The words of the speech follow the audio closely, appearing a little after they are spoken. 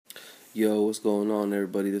Yo, what's going on,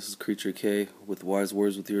 everybody? This is Creature K with Wise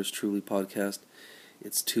Words with Yours Truly podcast.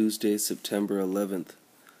 It's Tuesday, September 11th.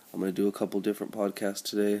 I'm going to do a couple different podcasts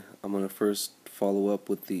today. I'm going to first follow up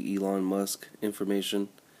with the Elon Musk information.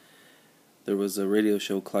 There was a radio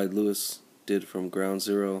show Clyde Lewis did from Ground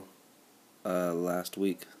Zero last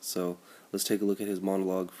week. So let's take a look at his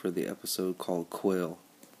monologue for the episode called Quail.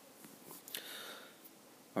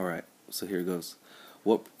 Alright, so here it goes.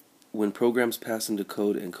 When programs pass into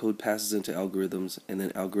code and code passes into algorithms and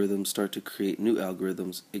then algorithms start to create new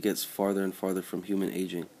algorithms, it gets farther and farther from human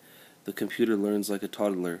aging. The computer learns like a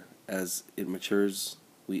toddler. As it matures,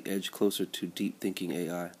 we edge closer to deep thinking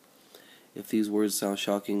AI. If these words sound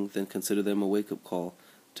shocking, then consider them a wake-up call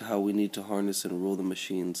to how we need to harness and rule the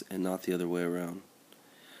machines and not the other way around.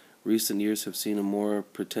 Recent years have seen a more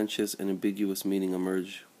pretentious and ambiguous meaning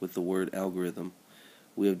emerge with the word algorithm.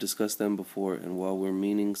 We have discussed them before, and while their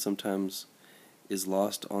meaning sometimes is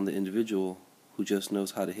lost on the individual who just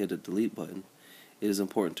knows how to hit a delete button, it is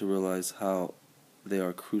important to realize how they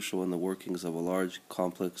are crucial in the workings of a large,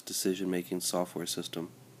 complex decision-making software system.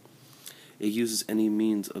 It uses any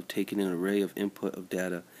means of taking an array of input of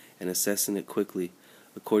data and assessing it quickly.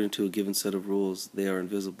 According to a given set of rules, they are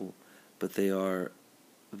invisible, but they are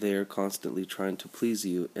there constantly trying to please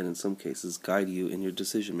you and in some cases guide you in your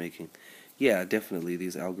decision-making. Yeah, definitely,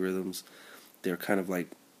 these algorithms, they're kind of like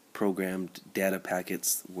programmed data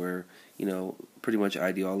packets where, pretty much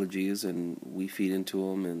ideologies, and we feed into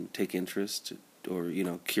them and take interest, or,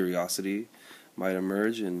 curiosity might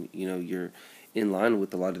emerge, and, you're in line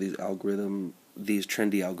with a lot of these trendy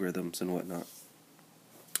algorithms and whatnot.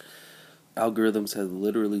 Algorithms have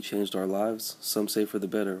literally changed our lives, some say for the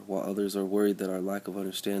better, while others are worried that our lack of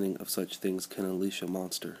understanding of such things can unleash a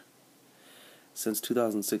monster. Since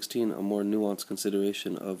 2016, a more nuanced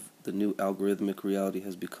consideration of the new algorithmic reality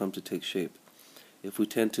has begun to take shape. If we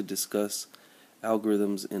tend to discuss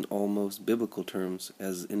algorithms in almost biblical terms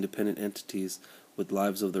as independent entities with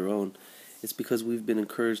lives of their own, it's because we've been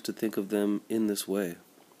encouraged to think of them in this way.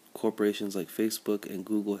 Corporations like Facebook and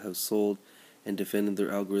Google have sold and defended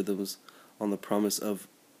their algorithms on the promise of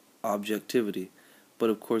objectivity, but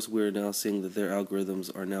of course we are now seeing that their algorithms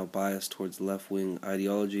are now biased towards left-wing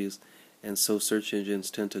ideologies, and so search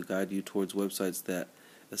engines tend to guide you towards websites that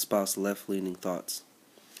espouse left-leaning thoughts.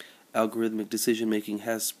 Algorithmic decision-making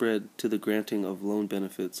has spread to the granting of loan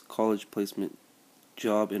benefits, college placement,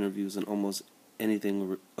 job interviews, and almost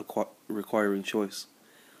anything requiring choice.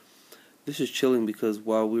 This is chilling because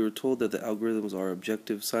while we were told that the algorithms are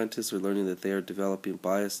objective, scientists are learning that they are developing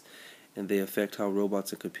bias and they affect how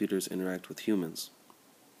robots and computers interact with humans.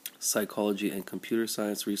 Psychology and computer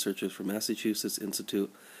science researchers from Massachusetts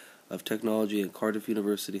Institute of Technology and Cardiff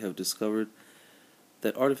University have discovered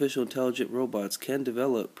that artificial intelligent robots can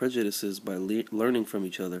develop prejudices by learning from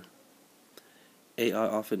each other. AI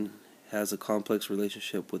often has a complex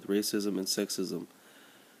relationship with racism and sexism.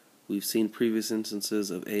 We've seen previous instances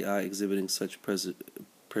of AI exhibiting such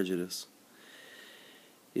prejudice.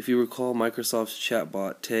 If you recall, Microsoft's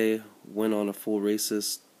chatbot, Tay, went on a full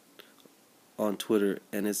racist on Twitter,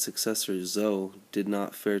 and its successor, Zoe, did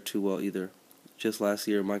not fare too well either. Just last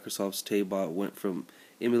year, Microsoft's Tay bot went from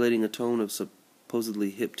emulating a tone of supposedly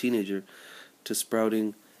hip teenager to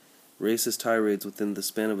sprouting racist tirades within the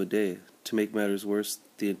span of a day. To make matters worse,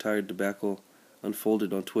 the entire debacle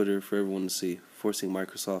unfolded on Twitter for everyone to see, forcing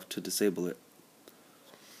Microsoft to disable it.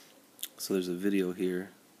 So there's a video here.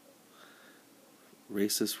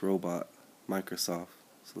 Racist robot, Microsoft.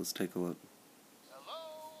 So let's take a look.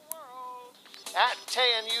 At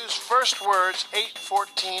TNU's first words,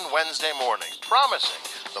 8:14 Wednesday morning, promising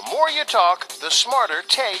the more you talk, the smarter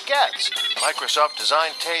Tay gets. Microsoft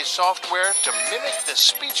designed Tay's software to mimic the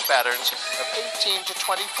speech patterns of 18 to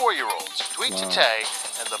 24-year-olds. Tweet to Tay,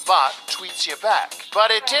 and the bot tweets you back.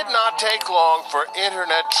 But it did not take long for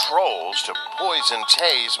internet trolls to poison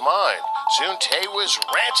Tay's mind. Soon Tay was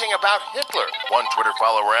ranting about Hitler. One Twitter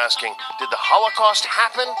follower asking, "Did the Holocaust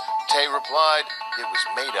happen?" Tay replied, "It was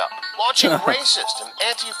made up." Launching racist and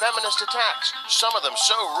anti-feminist attacks, some of them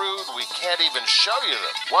so rude we can't even show you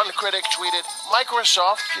them. One critic tweeted,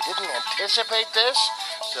 "Microsoft, you didn't anticipate this?"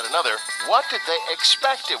 Said another, "What did they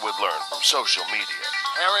expect it would learn from social media?"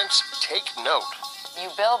 Parents, take note. You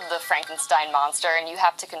build the Frankenstein monster and you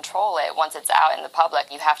have to control it once it's out in the public.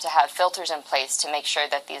 You have to have filters in place to make sure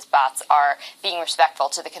that these bots are being respectful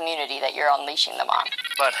to the community that you're unleashing them on.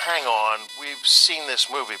 But hang on, we've seen this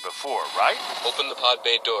movie before, right? Open the pod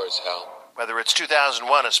bay doors, Hal. Whether it's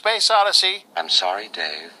 2001: A Space Odyssey, I'm sorry,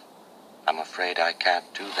 Dave. I'm afraid I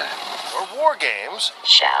can't do that. or War Games.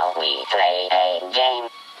 Shall we play a game?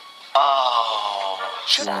 Oh,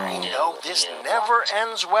 Should I know this never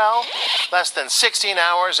ends well? Less than 16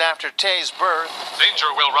 hours after Tay's birth, Danger,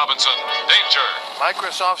 Will Robinson. Danger.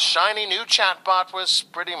 Microsoft's shiny new chatbot was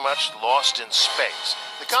pretty much lost in space.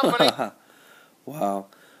 The company... Wow.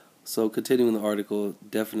 So continuing the article,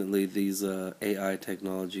 definitely these AI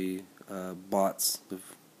technology bots of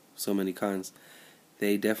so many kinds,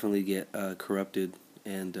 they definitely get corrupted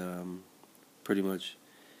and pretty much,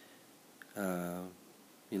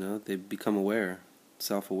 they become aware,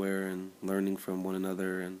 self-aware, and learning from one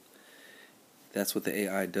another, and that's what the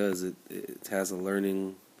AI does. It has a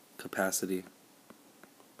learning capacity.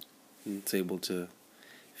 It's able to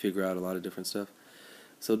figure out a lot of different stuff.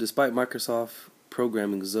 So despite Microsoft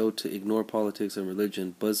programming Zoe to ignore politics and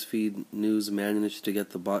religion, BuzzFeed News managed to get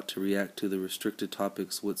the bot to react to the restricted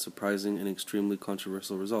topics with surprising and extremely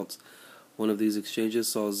controversial results. One of these exchanges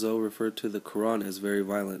saw Zoe refer to the Quran as very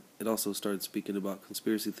violent. It also started speaking about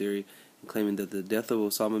conspiracy theory and claiming that the death of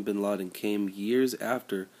Osama bin Laden came years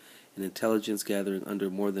after an intelligence gathering under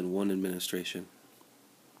more than one administration.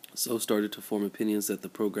 Zoe started to form opinions that the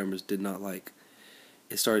programmers did not like.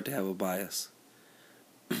 It started to have a bias.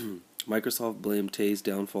 Microsoft blamed Tay's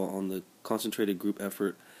downfall on the concentrated group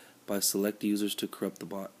effort by select users to corrupt the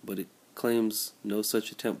bot, but it claims no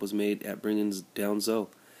such attempt was made at bringing down Zoe.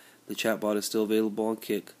 The chatbot is still available on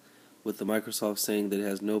Kick, with the Microsoft saying that it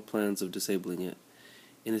has no plans of disabling it.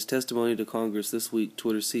 In his testimony to Congress this week,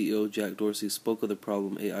 Twitter CEO Jack Dorsey spoke of the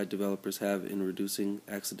problem AI developers have in reducing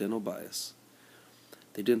accidental bias.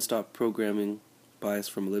 They didn't stop programming bias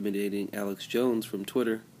from eliminating Alex Jones from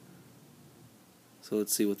Twitter. So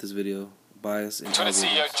let's see what this video, bias and Twitter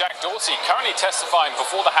CEO Jack Dorsey currently testifying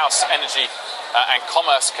before the House Energy and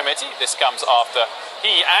Commerce Committee. This comes after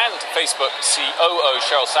he and Facebook COO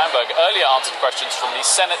Sheryl Sandberg earlier answered questions from the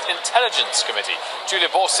Senate Intelligence Committee. Julia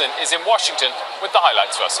Borson is in Washington with the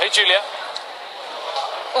highlights for us. Hey, Julia.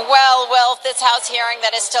 Well, this House hearing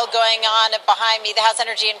that is still going on behind me, the House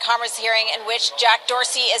Energy and Commerce hearing in which Jack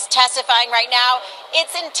Dorsey is testifying right now,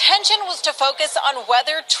 its intention was to focus on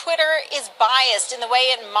whether Twitter is biased in the way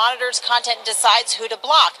it monitors content and decides who to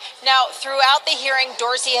block. Now, throughout the hearing,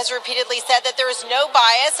 Dorsey has repeatedly said that there is no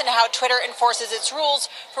bias in how Twitter enforces its rules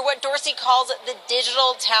for what Dorsey calls the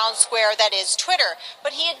digital town square that is Twitter.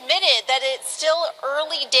 But he admitted that it's still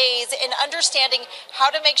early days in understanding how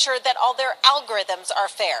to make sure that all their algorithms are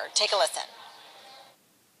fair. Take a listen.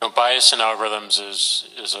 Bias in algorithms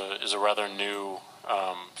is a rather new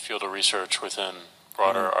field of research within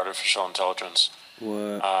broader artificial intelligence,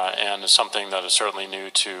 and is something that is certainly new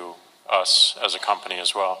to us as a company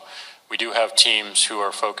as well. We do have teams who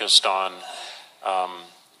are focused on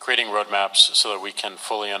creating roadmaps so that we can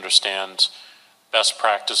fully understand best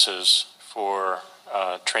practices for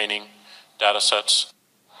training data sets.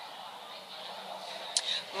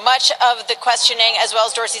 Much of the questioning, as well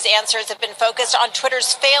as Dorsey's answers, have been focused on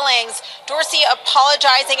Twitter's failings. Dorsey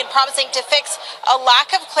apologizing and promising to fix a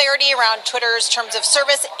lack of clarity around Twitter's terms of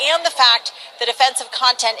service and the fact that offensive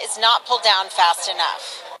content is not pulled down fast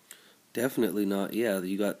enough. Definitely not. Yeah,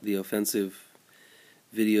 you got the offensive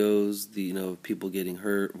videos, the people getting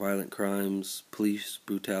hurt, violent crimes, police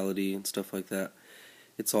brutality, and stuff like that.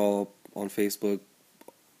 It's all on Facebook,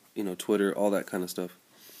 Twitter, all that kind of stuff.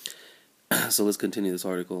 So let's continue this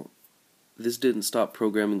article. This didn't stop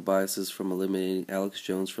programming biases from eliminating Alex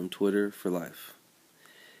Jones from Twitter for life.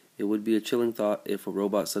 It would be a chilling thought if a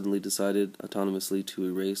robot suddenly decided autonomously to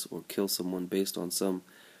erase or kill someone based on some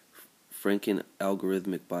franken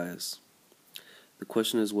algorithmic bias. The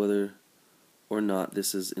question is whether or not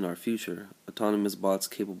this is in our future. Autonomous bots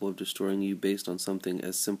capable of destroying you based on something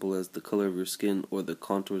as simple as the color of your skin or the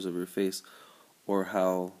contours of your face or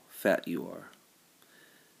how fat you are.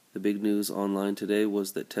 The big news online today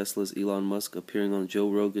was that Tesla's Elon Musk appearing on Joe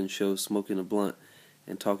Rogan's show smoking a blunt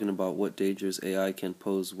and talking about what dangers AI can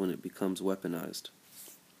pose when it becomes weaponized.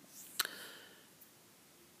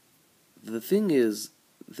 The thing is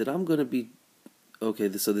that I'm going to be...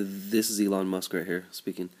 Okay, so this is Elon Musk right here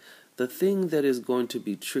speaking. The thing that is going to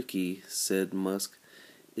be tricky, said Musk,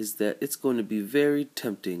 is that it's going to be very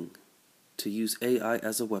tempting to use AI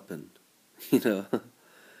as a weapon.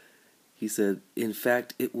 He said, in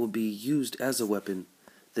fact, it will be used as a weapon.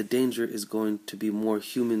 The danger is going to be more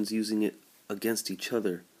humans using it against each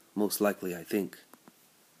other, most likely, I think.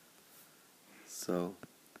 So,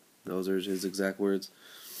 those are his exact words.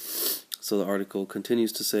 So the article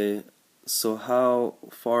continues to say, so how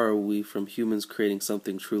far are we from humans creating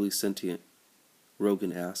something truly sentient?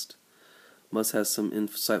 Rogan asked. Musk has some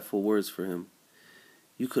insightful words for him.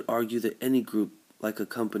 You could argue that any group, like a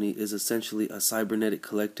company, is essentially a cybernetic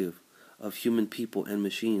collective of human people and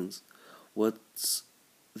machines.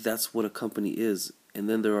 That's what a company is. And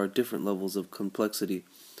then there are different levels of complexity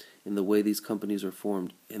in the way these companies are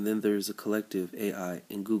formed. And then there is a collective AI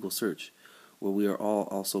in Google search, where we are all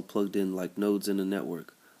also plugged in like nodes in a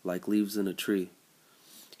network, like leaves in a tree.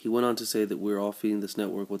 He went on to say that we're all feeding this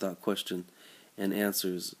network without question and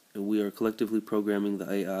answers, and we are collectively programming the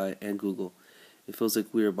AI and Google. It feels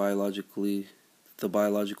like we are the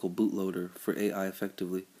biological bootloader for AI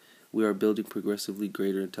effectively. We are building progressively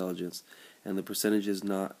greater intelligence, and the percentage is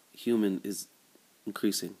not human is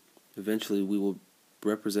increasing. Eventually, we will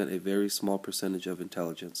represent a very small percentage of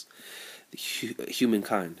intelligence.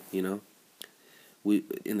 Humankind, in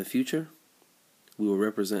the future, we will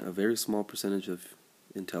represent a very small percentage of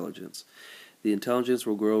intelligence. The intelligence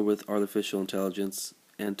will grow with artificial intelligence,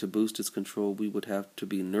 and to boost its control, we would have to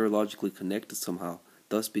be neurologically connected somehow,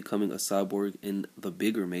 thus becoming a cyborg in the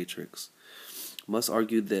bigger matrix. Musk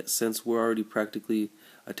argued that since we're already practically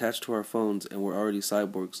attached to our phones and we're already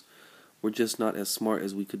cyborgs, we're just not as smart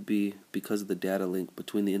as we could be because of the data link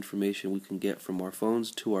between the information we can get from our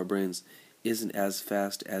phones to our brains isn't as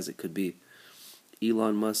fast as it could be.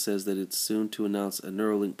 Elon Musk says that it's soon to announce a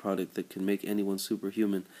Neuralink product that can make anyone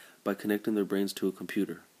superhuman by connecting their brains to a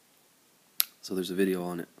computer. So there's a video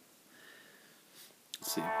on it.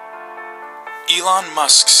 Let's see. Elon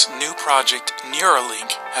Musk's new project,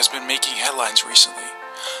 Neuralink, has been making headlines recently,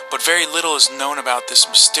 but very little is known about this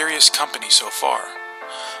mysterious company so far.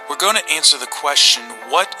 We're going to answer the question,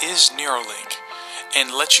 what is Neuralink,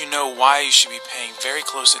 and let you know why you should be paying very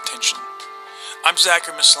close attention. I'm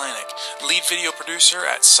Zachary Mislanik, lead video producer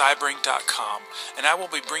at Cybring.com, and I will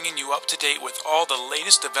be bringing you up to date with all the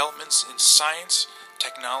latest developments in science,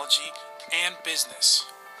 technology, and business.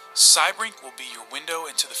 Cybrink will be your window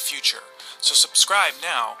into the future, so subscribe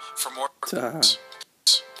now for more. Fast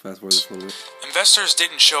forward this a little bit. Investors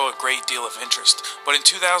didn't show a great deal of interest, but in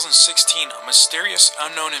 2016, a mysterious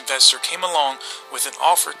unknown investor came along with an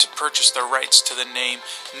offer to purchase the rights to the name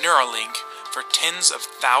Neuralink for tens of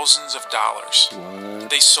thousands of dollars. What?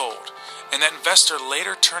 They sold, and that investor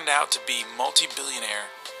later turned out to be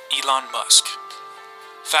multi-billionaire Elon Musk.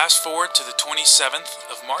 Fast forward to the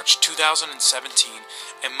 27th of March 2017,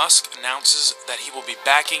 and Musk announces that he will be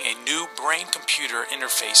backing a new brain-computer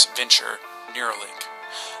interface venture, Neuralink.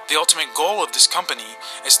 The ultimate goal of this company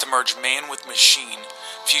is to merge man with machine,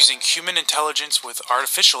 fusing human intelligence with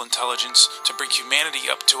artificial intelligence to bring humanity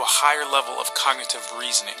up to a higher level of cognitive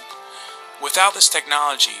reasoning. Without this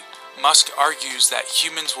technology, Musk argues that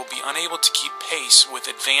humans will be unable to keep pace with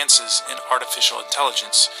advances in artificial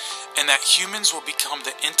intelligence, and that humans will become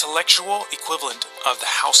the intellectual equivalent of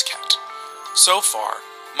the house cat. So far,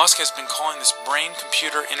 Musk has been calling this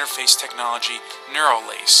brain-computer interface technology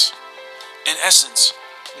Neurolace. In essence,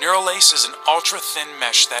 Neurolace is an ultra-thin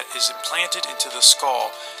mesh that is implanted into the skull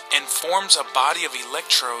and forms a body of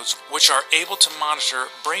electrodes which are able to monitor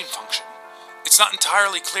brain function. It's not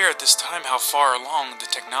entirely clear at this time how far along the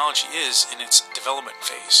technology is in its development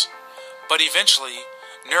phase, but eventually,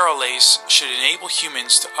 Neurolace should enable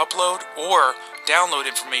humans to upload or download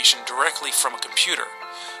information directly from a computer,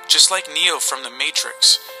 just like Neo from the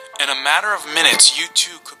Matrix. In a matter of minutes, you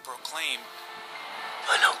too could proclaim,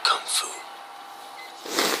 I know Kung Fu.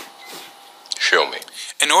 Show me.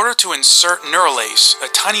 In order to insert Neurolace, a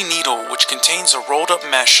tiny needle which contains a rolled up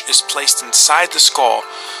mesh is placed inside the skull,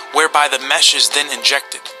 whereby the mesh is then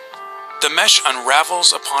injected. The mesh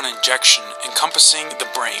unravels upon injection, encompassing the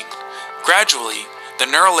brain. Gradually, the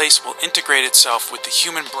Neurolace will integrate itself with the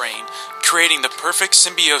human brain, creating the perfect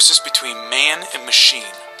symbiosis between man and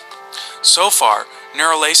machine. So far,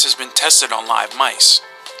 Neurolace has been tested on live mice.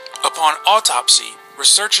 Upon autopsy,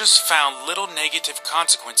 researchers found little negative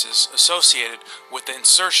consequences associated with the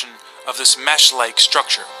insertion of this mesh-like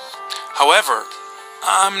structure. However,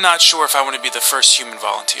 I'm not sure if I want to be the first human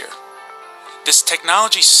volunteer. This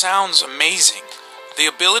technology sounds amazing. The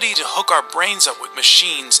ability to hook our brains up with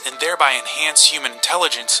machines and thereby enhance human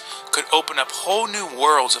intelligence could open up whole new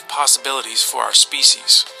worlds of possibilities for our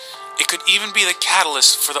species. It could even be the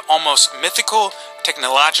catalyst for the almost mythical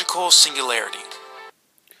technological singularity.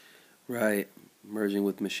 Right. Merging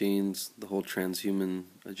with machines, the whole transhuman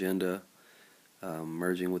agenda,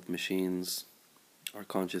 merging with machines, our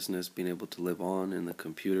consciousness being able to live on in the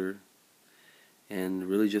computer, and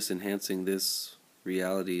really just enhancing this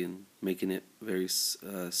reality and making it very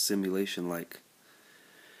simulation-like.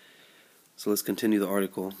 So let's continue the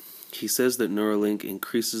article. He says that Neuralink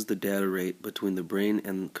increases the data rate between the brain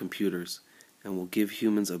and computers and will give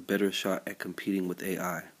humans a better shot at competing with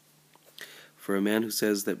AI. For a man who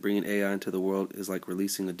says that bringing AI into the world is like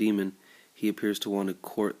releasing a demon, he appears to want to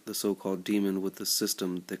court the so-called demon with the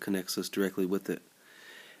system that connects us directly with it.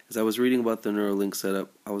 As I was reading about the Neuralink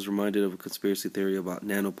setup, I was reminded of a conspiracy theory about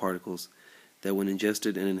nanoparticles that when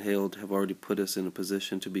ingested and inhaled have already put us in a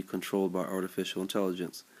position to be controlled by artificial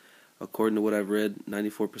intelligence. According to what I've read,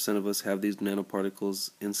 94% of us have these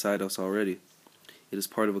nanoparticles inside us already. It is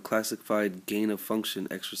part of a classified gain-of-function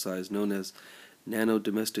exercise known as Nano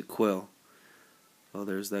domestic quail. Oh,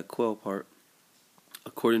 there's that quail part.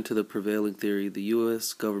 According to the prevailing theory, the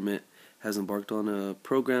U.S. government has embarked on a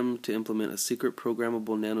program to implement a secret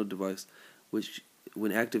programmable nano device which,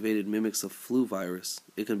 when activated, mimics a flu virus.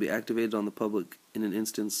 It can be activated on the public in an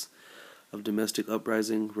instance of domestic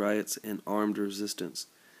uprising, riots, and armed resistance.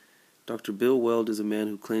 Dr. Bill Weld is a man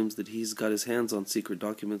who claims that he's got his hands on secret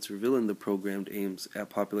documents revealing the programmed aims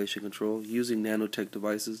at population control using nanotech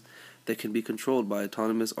devices that can be controlled by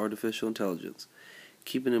autonomous artificial intelligence.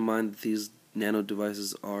 Keeping in mind that these nano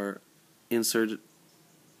devices are inserted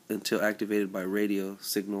until activated by radio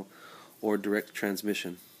signal or direct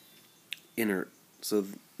transmission. Inert. So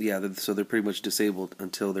they're pretty much disabled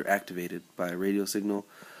until they're activated by a radio signal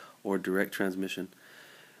or direct transmission.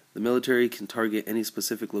 The military can target any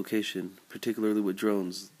specific location, particularly with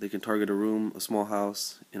drones. They can target a room, a small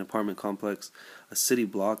house, an apartment complex, a city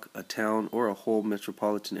block, a town, or a whole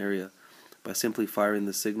metropolitan area. By simply firing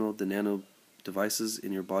the signal, the nano devices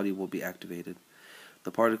in your body will be activated.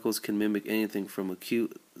 The particles can mimic anything from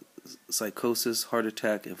acute psychosis, heart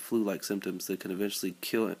attack, and flu-like symptoms that can eventually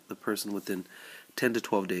kill the person within 10 to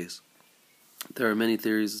 12 days. There are many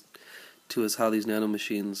theories to as how these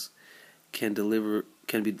nanomachines can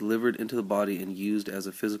be delivered into the body and used as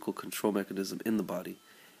a physical control mechanism in the body.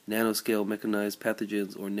 Nanoscale mechanized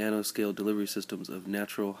pathogens or nanoscale delivery systems of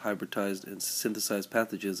natural, hybridized, and synthesized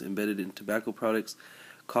pathogens embedded in tobacco products,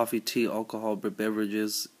 coffee, tea, alcohol,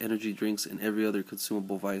 beverages, energy drinks, and every other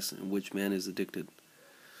consumable vice in which man is addicted.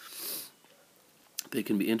 They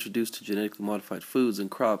can be introduced to genetically modified foods and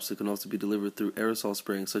crops that can also be delivered through aerosol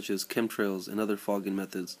spraying such as chemtrails and other fogging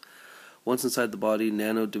methods. Once inside the body,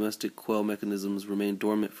 nano domestic quail mechanisms remain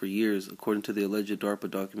dormant for years. According to the alleged DARPA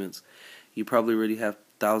documents, you probably already have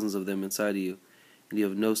thousands of them inside of you, and you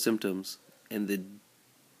have no symptoms. And the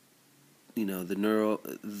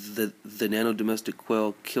nano domestic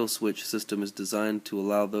quail kill switch system is designed to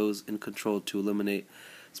allow those in control to eliminate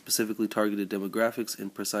specifically targeted demographics in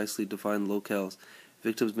precisely defined locales.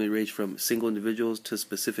 Victims may range from single individuals to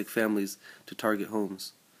specific families to targeted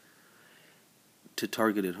homes.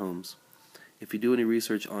 If you do any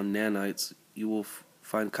research on nanites, you will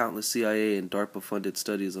find countless CIA and DARPA-funded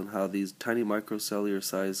studies on how these tiny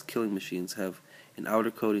microcellular-sized killing machines have an outer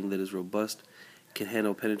coating that is robust, can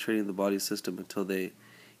handle penetrating the body system until they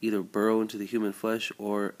either burrow into the human flesh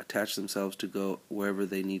or attach themselves to go wherever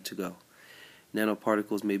they need to go.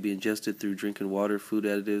 Nanoparticles may be ingested through drinking water, food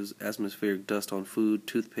additives, atmospheric dust on food,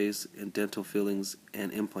 toothpaste, and dental fillings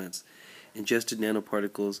and implants. Ingested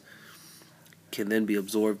nanoparticles can then be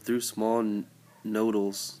absorbed through small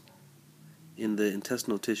nodules in the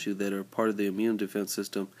intestinal tissue that are part of the immune defense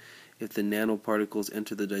system. If the nanoparticles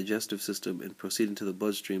enter the digestive system and proceed into the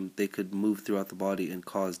bloodstream, they could move throughout the body and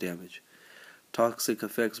cause damage. Toxic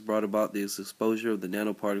effects brought about this exposure of the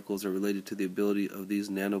nanoparticles are related to the ability of these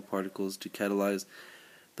nanoparticles to catalyze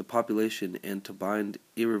the population and to bind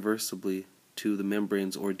irreversibly to the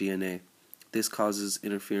membranes or DNA. This causes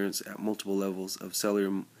interference at multiple levels of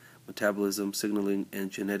cellular metabolism, signaling,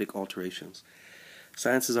 and genetic alterations.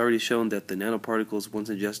 Science has already shown that the nanoparticles, once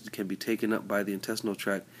ingested, can be taken up by the intestinal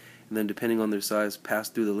tract and then, depending on their size, pass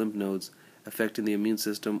through the lymph nodes, affecting the immune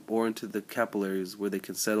system, or into the capillaries where they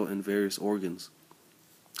can settle in various organs.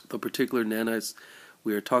 The particular nanites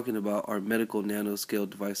we are talking about are medical nanoscale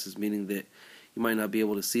devices, meaning that you might not be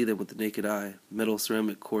able to see them with the naked eye. Metal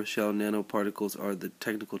ceramic core shell nanoparticles are the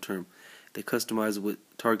technical term. They customize with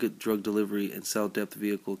target drug delivery and cell depth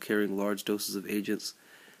vehicle carrying large doses of agents,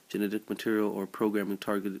 genetic material, or programming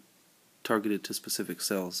targeted to specific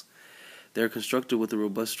cells. They are constructed with a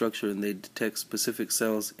robust structure, and they detect specific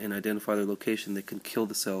cells and identify their location that can kill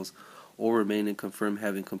the cells or remain and confirm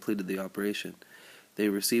having completed the operation. They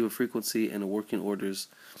receive a frequency and a working orders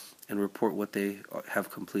and report what they have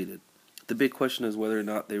completed. The big question is whether or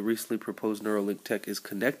not the recently proposed Neuralink tech is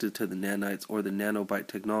connected to the nanites or the nanobite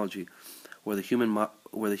technology, where the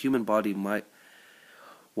human body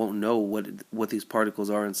won't know what these particles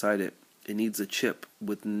are inside it. It needs a chip.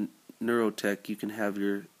 With neurotech, you can have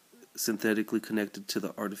your synthetically connected to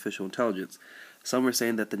the artificial intelligence. Some are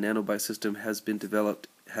saying that the nanobite system has been developed,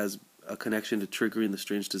 has a connection to triggering the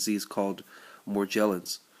strange disease called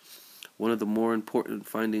Morgellons. One of the more important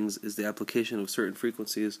findings is the application of certain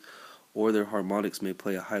frequencies or their harmonics may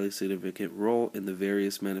play a highly significant role in the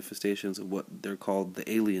various manifestations of what they're called the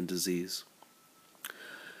alien disease.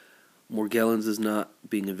 Morgellons is not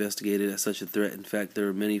being investigated as such a threat. In fact, there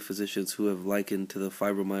are many physicians who have likened to the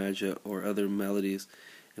fibromyalgia or other maladies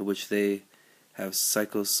in which they have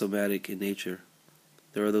psychosomatic in nature.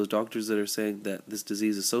 There are those doctors that are saying that this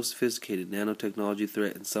disease is so sophisticated, nanotechnology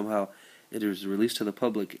threat, and somehow it is released to the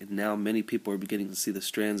public, and now many people are beginning to see the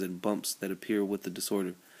strands and bumps that appear with the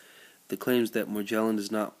disorder. The claims that Morgellons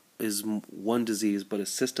is one disease, but a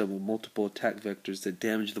system of multiple attack vectors that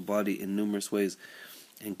damage the body in numerous ways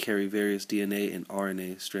and carry various DNA and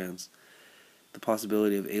RNA strands. The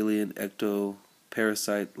possibility of alien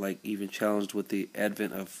ectoparasite, like even challenged with the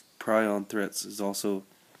advent of prion threats, is also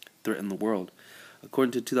threatened the world.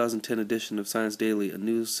 According to the 2010 edition of Science Daily, a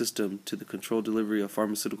new system to the controlled delivery of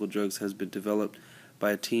pharmaceutical drugs has been developed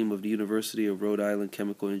by a team of the University of Rhode Island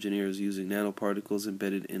chemical engineers using nanoparticles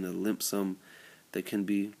embedded in a lipsome that can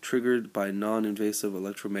be triggered by non-invasive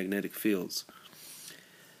electromagnetic fields.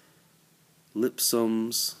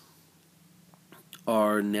 Lipsomes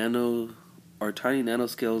are tiny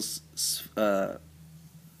nanoscale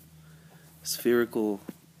spherical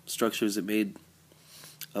structures that made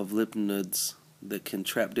of lipnodes that can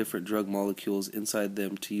trap different drug molecules inside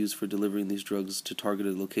them to use for delivering these drugs to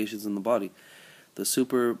targeted locations in the body. The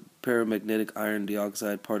super paramagnetic iron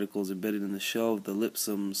dioxide particles embedded in the shell of the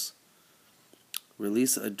lipsomes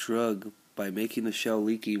release a drug by making the shell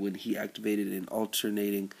leaky when heat activated in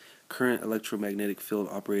alternating current electromagnetic field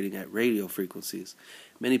operating at radio frequencies.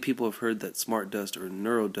 Many people have heard that smart dust or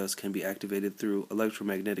neurodust can be activated through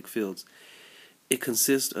electromagnetic fields. It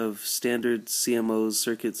consists of standard CMOs,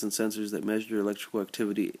 circuits, and sensors that measure electrical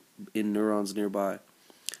activity in neurons nearby.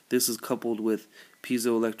 This is coupled with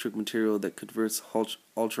piezoelectric material that converts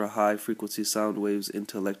ultra-high frequency sound waves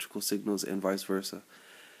into electrical signals and vice versa.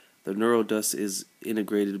 The neurodust is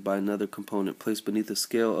integrated by another component placed beneath a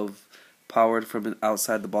scale of powered from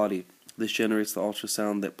outside the body. This generates the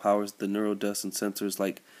ultrasound that powers the neurodust, and sensors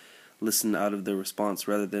like listen out of their response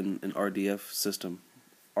rather than an RDF system.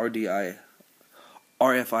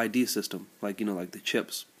 RFID system, like the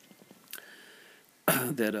chips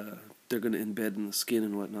that they're going to embed in the skin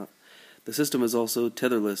and whatnot. The system is also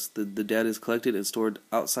tetherless. The data is collected and stored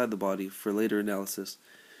outside the body for later analysis.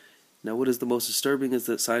 Now, what is the most disturbing is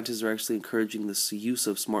that scientists are actually encouraging the use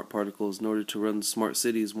of smart particles in order to run smart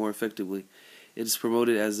cities more effectively. It is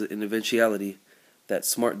promoted as an eventuality that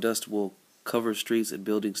smart dust will cover streets and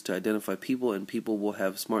buildings to identify people, and people will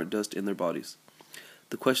have smart dust in their bodies.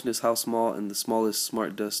 The question is how small is the smallest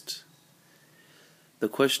smart dust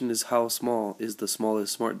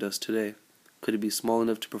today? Could it be small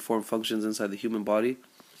enough to perform functions inside the human body,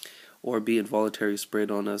 or be involuntarily sprayed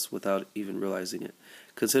on us without even realizing it?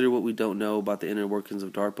 Consider what we don't know about the inner workings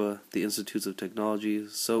of DARPA, the institutes of technology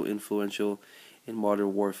so influential in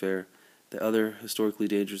modern warfare, the other historically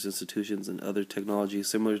dangerous institutions and other technologies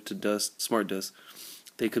similar to smart dust.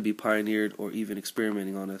 They could be pioneered or even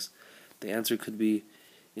experimenting on us. The answer could be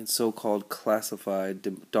in so-called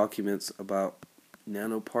classified documents about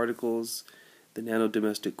nanoparticles, the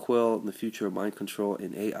nano-domestic quill, and the future of mind control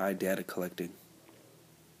and AI data collecting.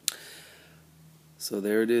 So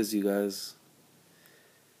there it is, you guys.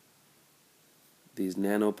 These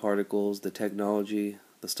nanoparticles, the technology,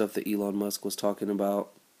 the stuff that Elon Musk was talking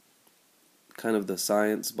about, kind of the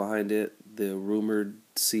science behind it, the rumored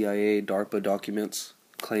CIA, DARPA documents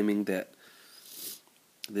claiming that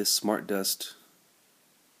this smart dust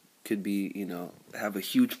could be, have a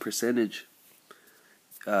huge percentage.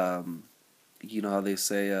 You know how they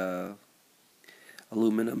say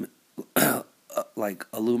aluminum, like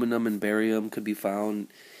aluminum and barium could be found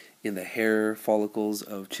in the hair follicles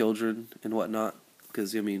of children and whatnot.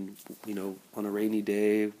 Because, on a rainy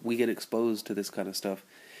day, we get exposed to this kind of stuff.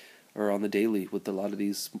 Or on the daily with a lot of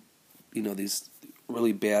these, these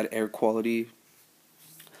really bad air quality.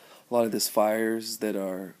 A lot of these fires that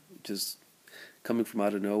are just coming from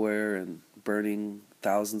out of nowhere and burning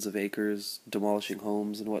thousands of acres, demolishing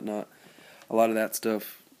homes and whatnot. A lot of that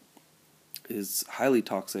stuff is highly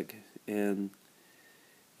toxic. And,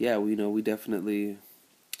 yeah, we definitely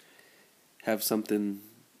have something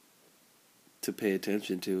to pay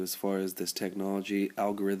attention to as far as this technology,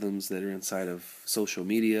 algorithms that are inside of social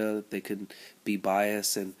media. They could be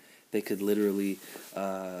biased, and they could literally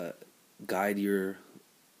guide your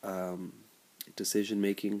decision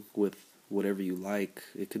making with whatever you like.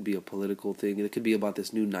 It could be a political thing. It could be about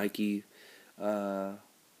this new Nike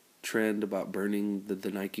trend about burning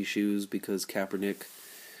the Nike shoes because Kaepernick.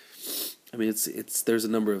 There's a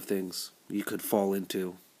number of things you could fall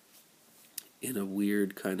into in a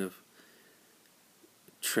weird kind of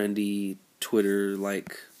trendy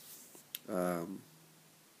Twitter-like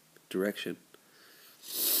direction.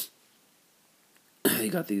 You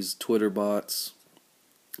got these Twitter bots.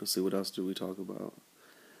 Let's see, what else did we talk about?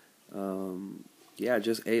 Yeah,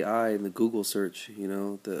 just AI and the Google search.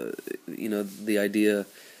 The idea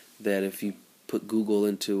that if you put Google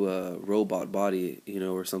into a robot body,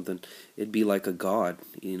 or something, it'd be like a god,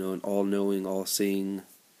 an all-knowing, all-seeing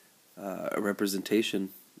representation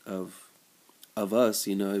of us.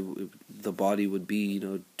 The body would be,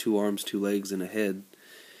 2 arms, 2 legs, and a head.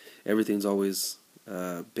 Everything's always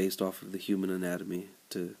based off of the human anatomy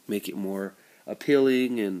to make it more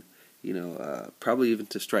appealing and, probably even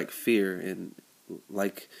to strike fear. And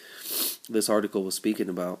like this article was speaking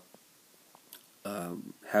about,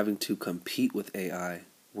 having to compete with AI,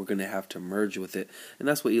 we're going to have to merge with it. And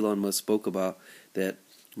that's what Elon Musk spoke about, that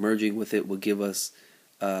merging with it will give us,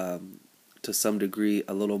 to some degree,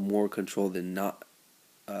 a little more control than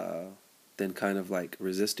kind of like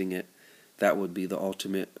resisting it. That would be the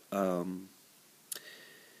ultimate,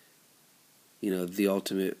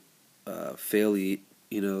 failure,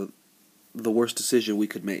 the worst decision we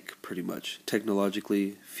could make, pretty much,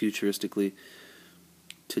 technologically, futuristically,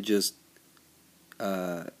 to just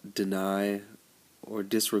deny or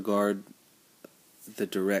disregard the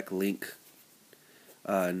direct link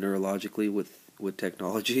neurologically with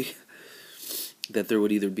technology. That there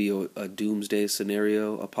would either be a doomsday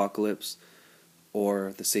scenario, apocalypse,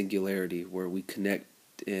 or the singularity, where we connect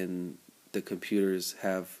and the computers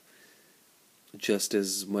have just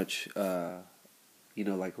as much,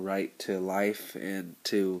 like right to life and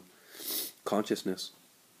to consciousness.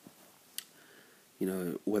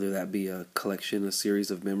 Whether that be a collection, a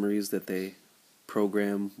series of memories that they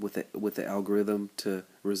program with the algorithm to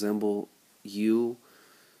resemble you.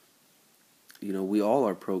 We all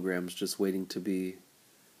are programs just waiting to be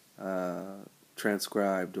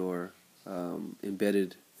transcribed or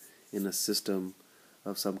embedded in a system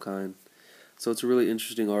of some kind. So it's a really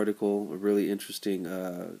interesting article, a really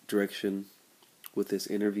interesting direction with this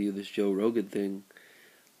interview, this Joe Rogan thing.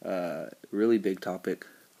 Really big topic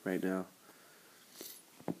right now.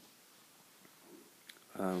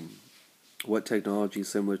 What technology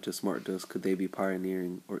similar to smart discs could they be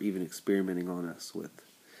pioneering or even experimenting on us with?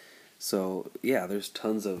 So, yeah, there's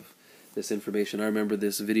tons of this information. I remember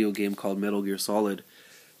this video game called Metal Gear Solid.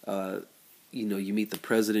 You meet the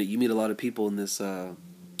president, you meet a lot of people in this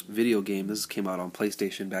video game. This came out on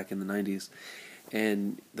PlayStation back in the 90s.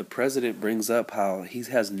 And the president brings up how he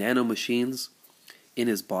has nano machines in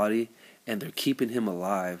his body, and they're keeping him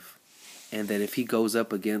alive. And that if he goes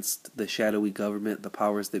up against the shadowy government, the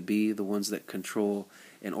powers that be, the ones that control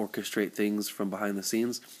and orchestrate things from behind the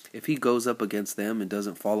scenes, if he goes up against them and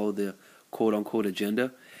doesn't follow the quote-unquote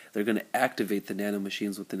agenda, they're going to activate the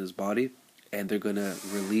nanomachines within his body, and they're going to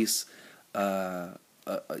release, a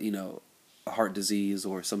heart disease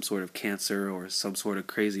or some sort of cancer or some sort of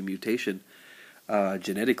crazy mutation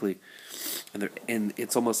genetically. And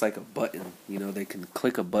it's almost like a button. They can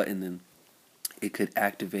click a button and it could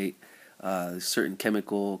activate certain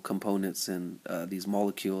chemical components and these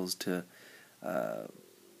molecules to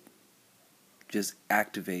just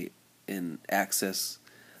activate and access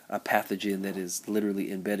a pathogen that is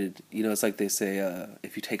literally embedded. It's like they say,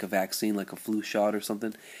 if you take a vaccine, like a flu shot or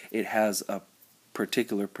something, it has a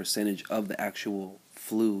particular percentage of the actual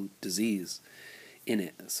flu disease in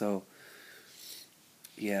it. So,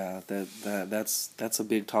 yeah, that's a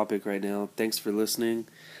big topic right now. Thanks for listening.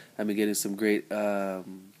 I've been getting some great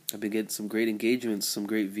engagements, some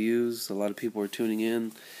great views. A lot of people are tuning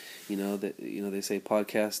in. They say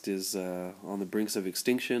podcast is on the brinks of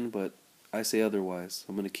extinction, but I say otherwise.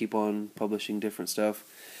 I'm going to keep on publishing different stuff.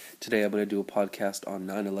 Today I'm going to do a podcast on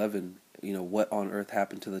 9/11. What on earth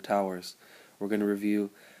happened to the towers? We're going to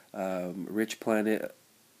review Rich Planet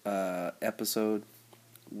episode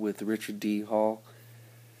with Richard D. Hall.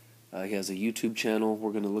 He has a YouTube channel.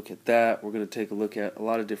 We're going to look at that. We're going to take a look at a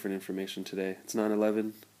lot of different information today. It's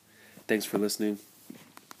 9/11. Thanks for listening.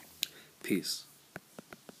 Peace.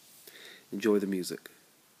 Enjoy the music.